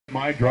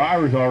My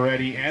drivers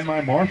already and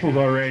my marshals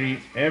already.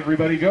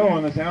 Everybody go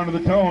on the sound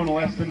of the tone,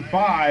 less than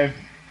 5.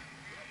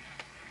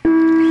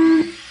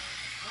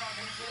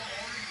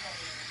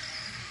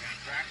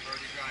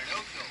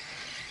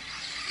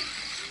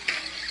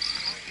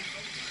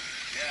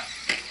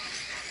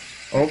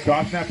 Oh,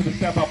 caution after the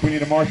step up. We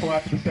need a marshal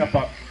after the step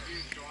up.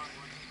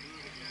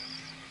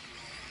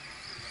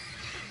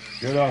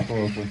 Good hustle,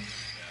 Oakley.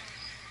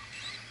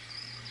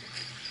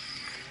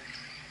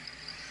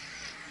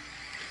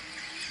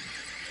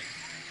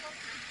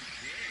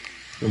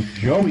 So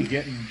Joey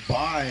getting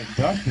by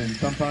Dustin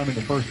sometime in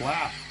the first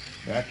lap.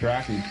 That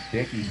track is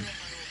sticky.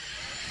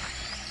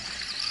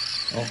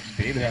 Oh,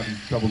 David having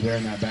trouble there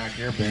in that back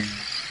hairpin.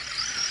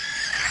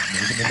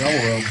 Making the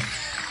double row.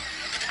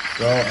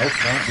 So out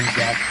front we've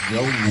got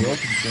Joey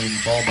Wilkinson,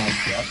 followed by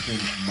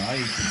Dustin,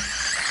 Mike,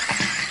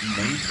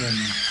 Mason,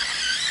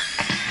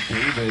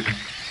 David,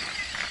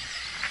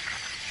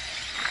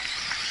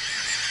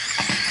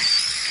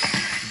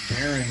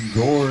 Darren,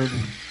 Gord,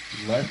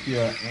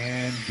 Lesia,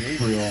 and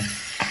Gabriel.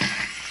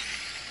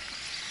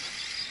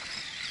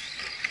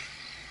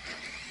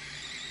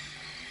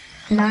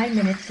 Nine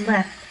minutes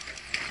left.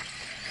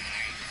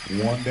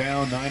 1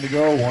 down, 9 to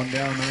go. 1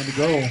 down, 9 to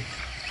go.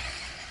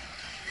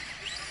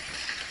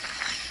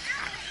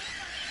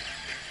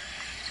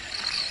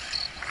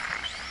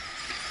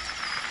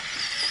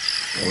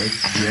 So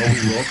it's Joey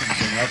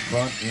Wilkinson up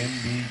front in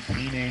the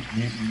Teenage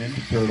Mutant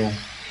Ninja Turtle.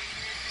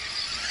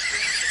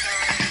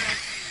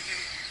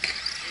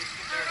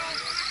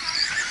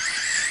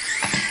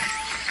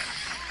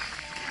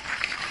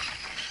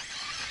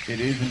 It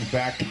is in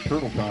fact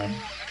turtle time.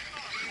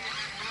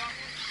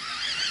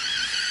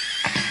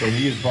 So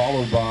he is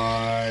followed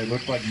by,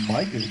 looks like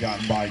Mike has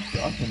gotten by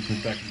Dustin for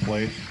second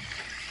place.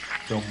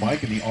 So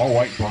Mike in the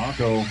all-white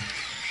Bronco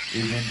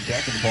is in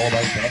second, followed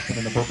by Dustin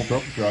in the purple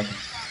trophy truck.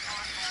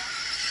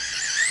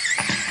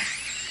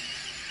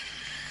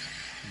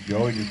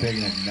 Joey just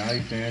taking it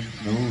nice and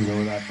smooth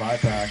over that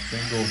 5-pack.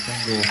 Single,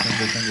 single,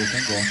 single, single,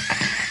 single.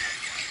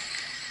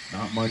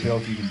 Not much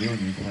else you can do in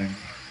these things.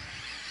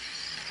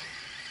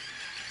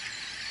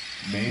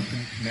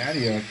 Mason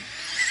Knadiuk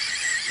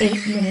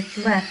 8 minutes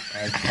left.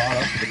 has caught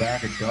up to the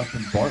back of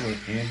Dustin Bartlett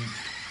in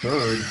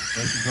third.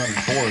 Mason's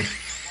running fourth.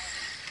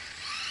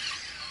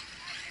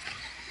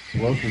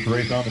 Closest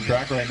race on the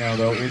track right now,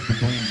 though, is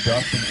between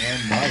Dustin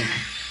and Mike.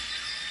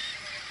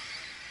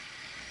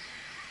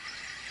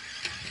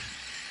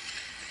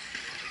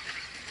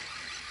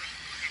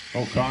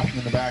 Oh, caution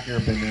in the back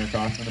hairpin there.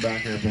 Caution in the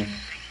back hairpin.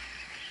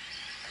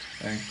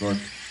 Thanks, Gord.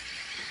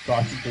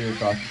 Caution clear,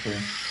 caution clear.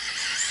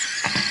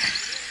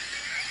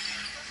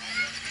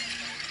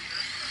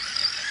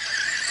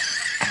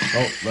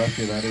 Oh,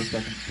 Leslie, that is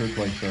second, third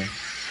place there.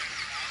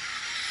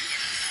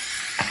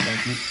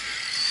 Thank you.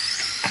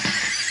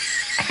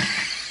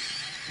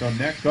 So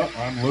next up,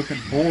 I'm looking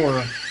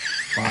for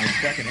my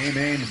second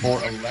A-main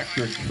for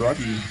Electric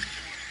Truggy.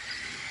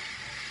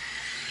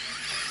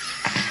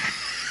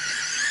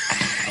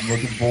 I'm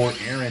looking for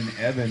Aaron,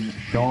 Evan,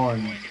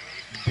 Sean,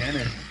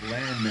 Dennis,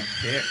 Len,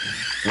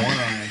 Hicks, One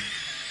Eye,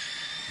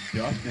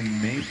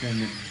 Justin,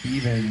 Mason,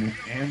 Steven,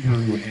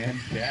 Andrew, and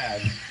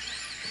Chad.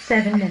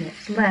 7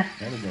 minutes left.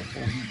 That is a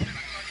full heat.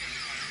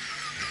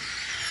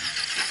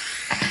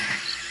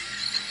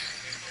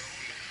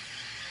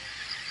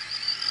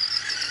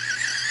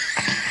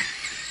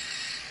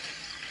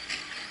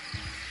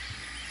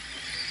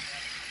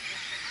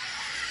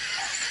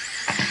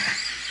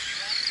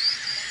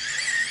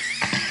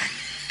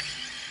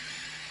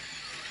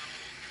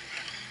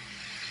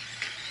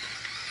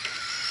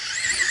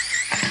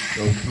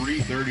 So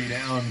 3:30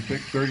 down,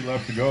 6:30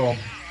 left to go.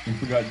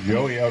 We got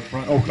Joey out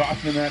front. Oh,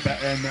 caution in that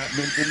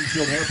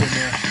infield hairpin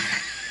there.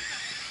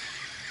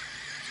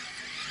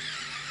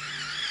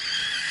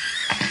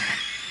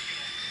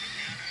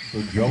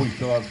 So Joey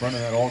still out front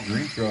of that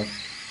all-green truck.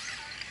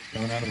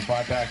 Coming out of the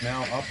 5-pack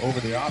now, up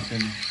over the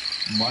option.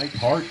 Mike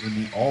Hart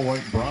in the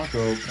all-white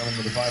Bronco coming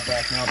to the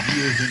 5-pack now.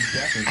 He is in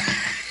second.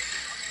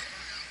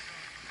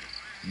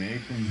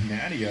 Mason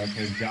Knadiuk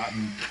has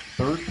gotten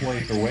third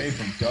place away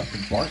from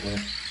Dustin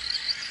Bartlett.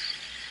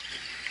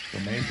 So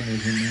Mason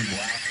is in the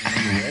black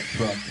and red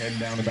truck, heading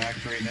down the back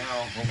straight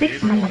now.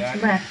 6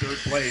 minutes left. Third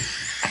place.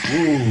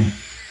 Ooh,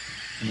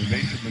 some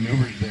evasive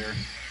maneuvers there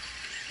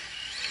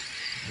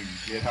to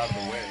get out of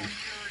the way.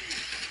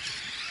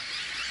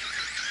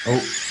 Oh,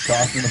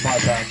 caution in the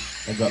 5-pack.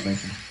 Heads up,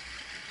 Mason.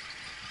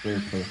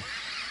 Clear, clear.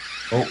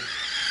 Oh,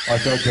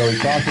 watch out, Joey.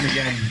 Caution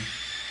again.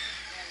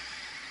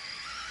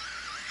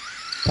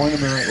 Point him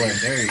the right way.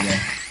 There you go.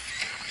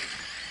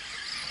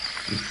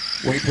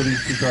 Just wait for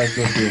these two cars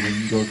to go through and then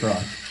you can go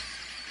across.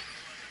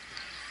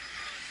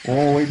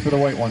 Oh, wait for the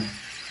white one.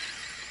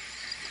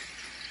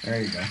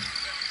 There you go.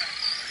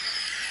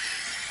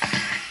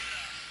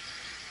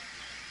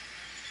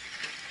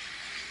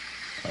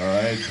 All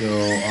right, so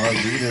our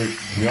leader,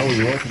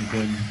 Joey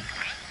Wilkinson,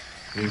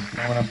 is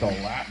coming up the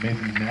lap.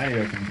 Mason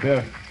Knadiuk in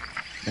fifth.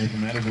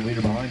 Mason, that is the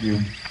leader behind you.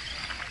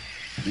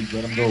 Please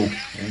let him go.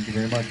 Thank you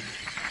very much.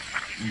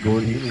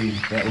 Gord Healy,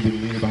 that will be the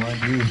leader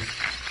behind you.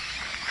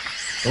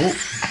 Oh,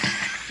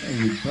 hey,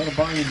 he's trying to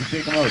bind him to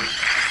take him out.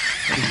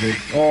 What is this?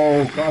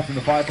 Oh, costing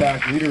the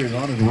 5-pack leader is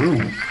on his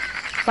roof.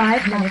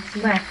 5 minutes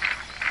left.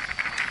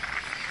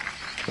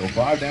 So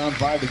 5 down,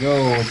 5 to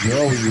go.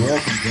 Joey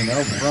Wilkinson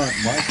out front.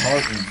 Mike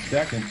Hart in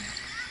second.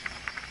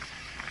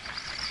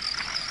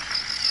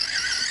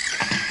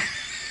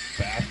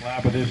 Fast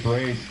lap of this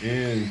race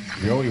is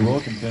Joey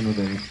Wilkinson with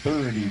a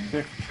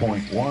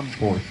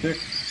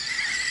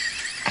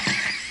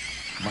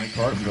 36.146. Mike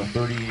Hart with a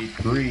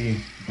 38.3.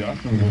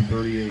 Dustin with a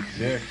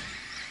 38.6.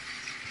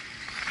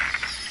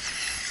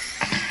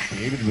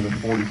 David with a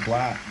 40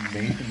 flat.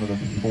 Mason with a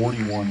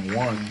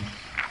 41.1.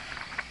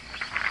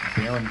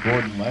 Darren,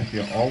 Gordon,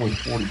 Lesia, all with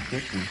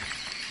 46s.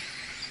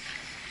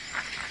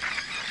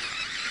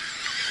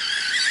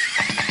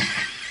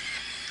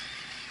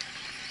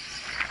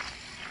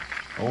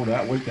 Oh,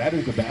 that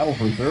is the battle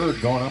for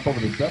third, going up over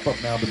the step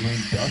up now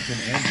between Dustin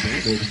and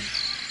David.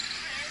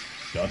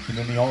 Dustin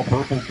in the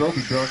all-purple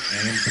trophy truck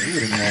and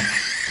David in the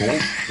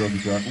all-gold trophy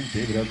truck. Ooh,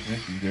 David has some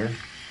issues there.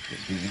 Get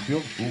to the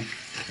infield. Ooh,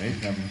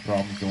 Mason having some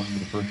problems going into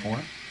the first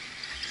corner.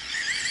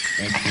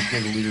 Thanks, just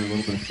give the leader a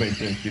little bit of space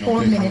there so you don't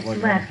 4 take minutes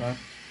like left. last time.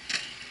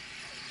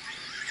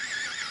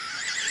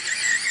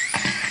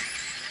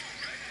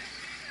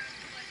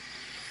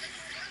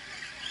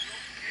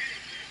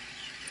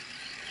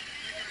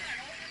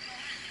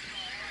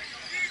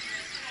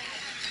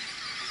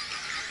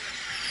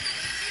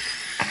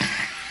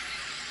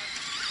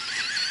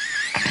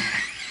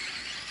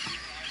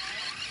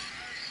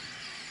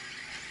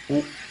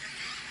 Oh.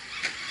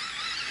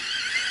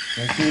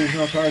 Make sure there's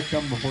no cars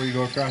coming before you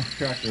go across the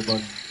track there,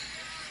 bud.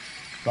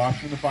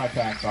 Caution in the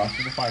 5-pack, caution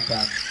in the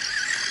 5-pack.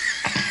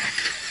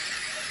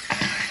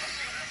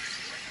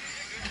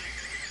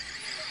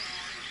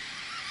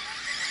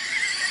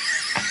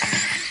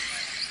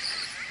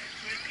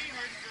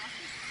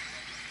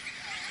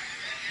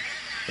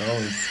 So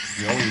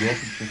Joey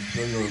Wilkinson,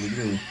 still your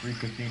leader with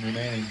 3:15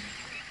 remaining.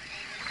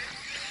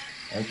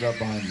 Edge up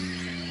behind you.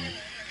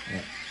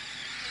 Yeah.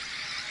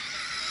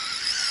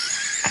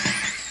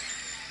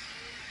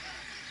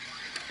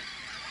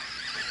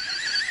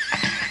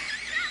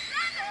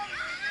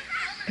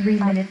 Three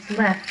minutes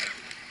left.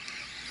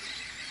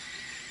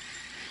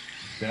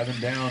 7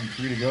 down,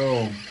 3 to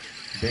go.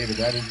 David,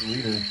 that is the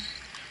leader.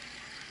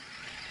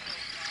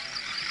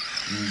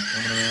 He's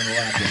coming around the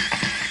lap here.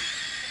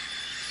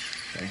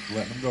 Thanks for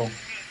letting him go.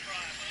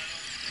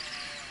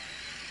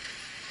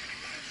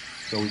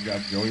 So we've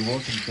got Joey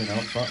Wilkinson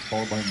out front,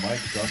 followed by Mike,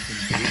 Dustin,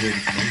 David,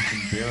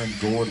 Mason, Barron,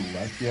 Gord,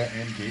 Lesia,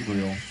 and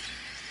Gabriel.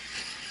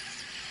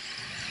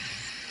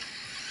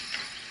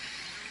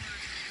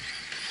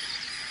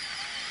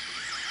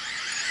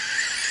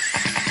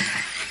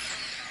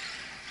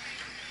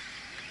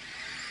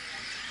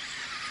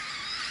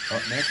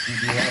 Up next, we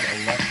do have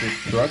Electric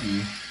Truggy.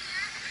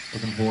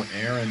 Looking for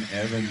Aaron,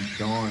 Evan,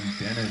 Sean,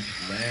 Dennis,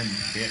 Len,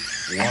 Hit,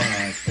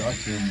 Warnock,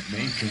 Dustin,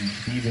 Mason,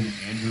 Steven,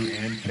 Andrew,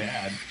 and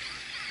Chad.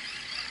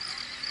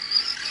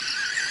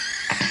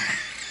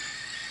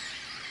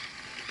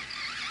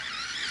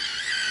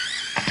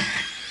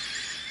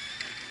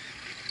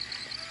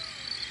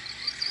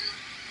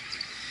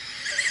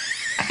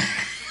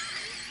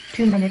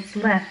 Two minutes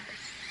left.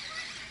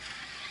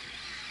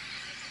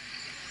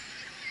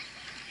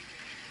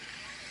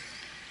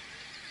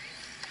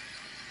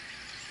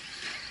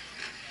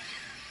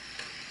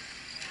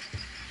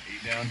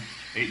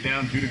 Eight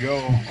down, 2 to go.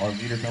 Our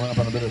leader coming up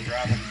on a bit of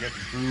traffic and getting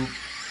through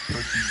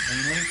pretty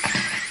cleanly.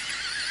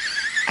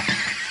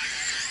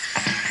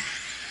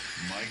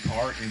 Mike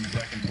Hart in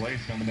second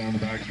place, coming down the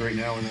back straight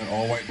now in that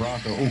all-white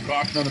Bronco. Oh,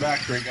 caution on the back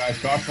straight, guys.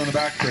 Caution on the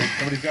back straight.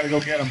 Somebody's got to go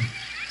get him.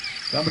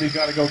 Somebody's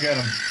got to go get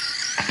him.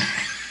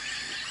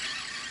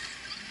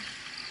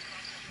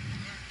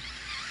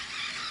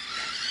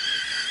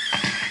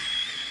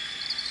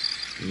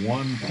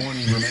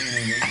 .120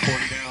 remaining.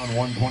 8:40 down.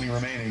 1:20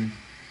 remaining.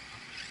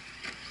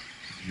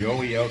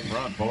 Joey out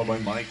front, followed by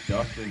Mike,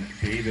 Dustin,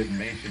 David,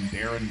 Mason,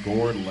 Darren,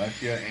 Gord,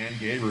 Lesia, and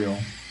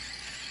Gabriel.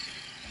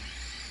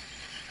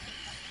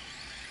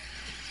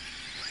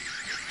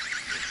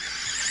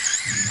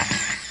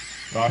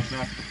 Caution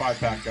after the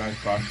 5-pack, guys.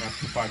 Caution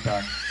after the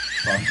 5-pack.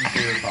 Caution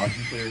clear,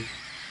 caution clear.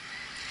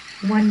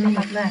 1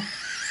 minute left.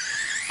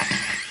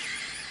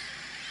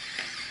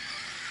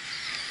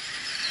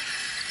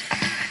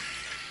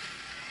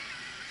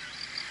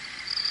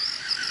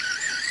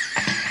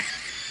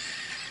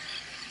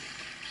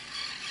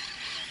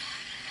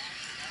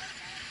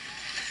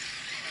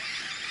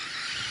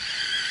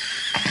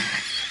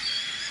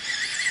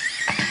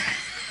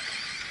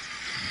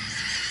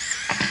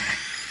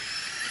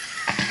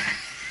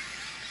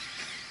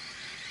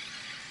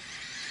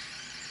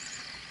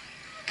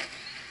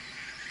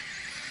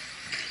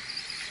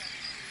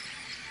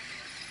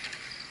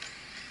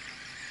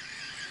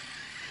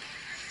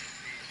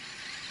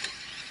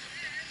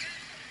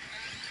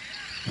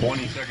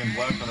 Seconds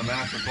left on the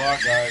master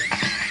clock, guys.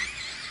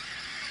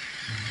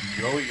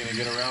 Joey gonna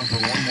get around for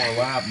one more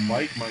lap.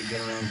 Mike might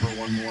get around for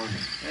one more.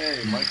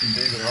 Hey, Mike and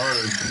David Hart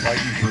are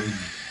fighting for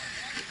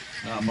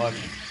not much,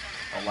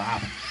 a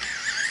lap.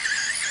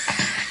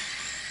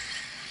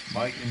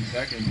 Mike in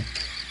second.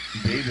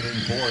 David in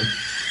fourth.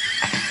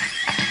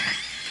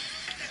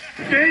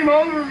 Game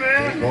over,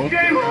 man.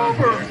 Game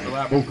over.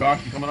 Oh,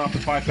 caution coming off the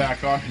 5-pack.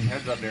 Caution.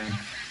 Heads up, Darren.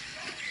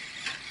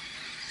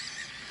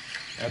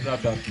 Heads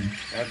up, Dustin.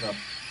 Heads up.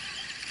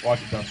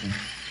 Watch it, Dustin.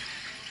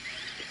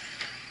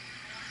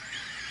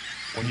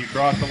 When you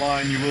cross the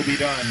line, you will be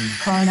done.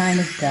 Car 9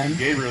 is done.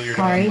 Gabriel, you're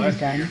Car done. 8 is Leslie,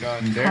 done. you're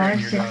done. Car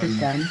Darren, you're 6 is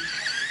done. done.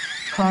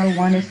 Car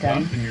 1 is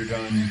done. Dustin, you're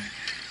done.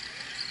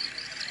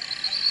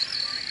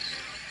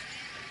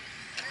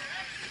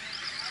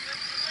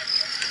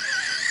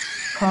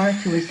 Car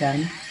 2 is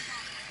done.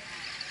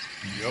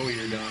 Joey,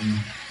 you're done.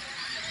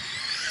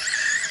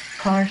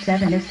 Car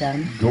 7 is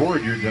done.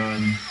 Gord, you're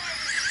done.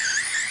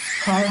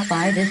 Car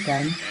 5 is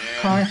done.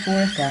 Car 4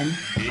 is done.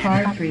 David,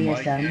 Car 3 is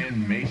Mike, done.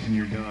 and Mason,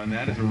 you're done.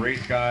 That is a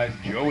race, guys.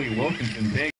 Joey Wilkinson takes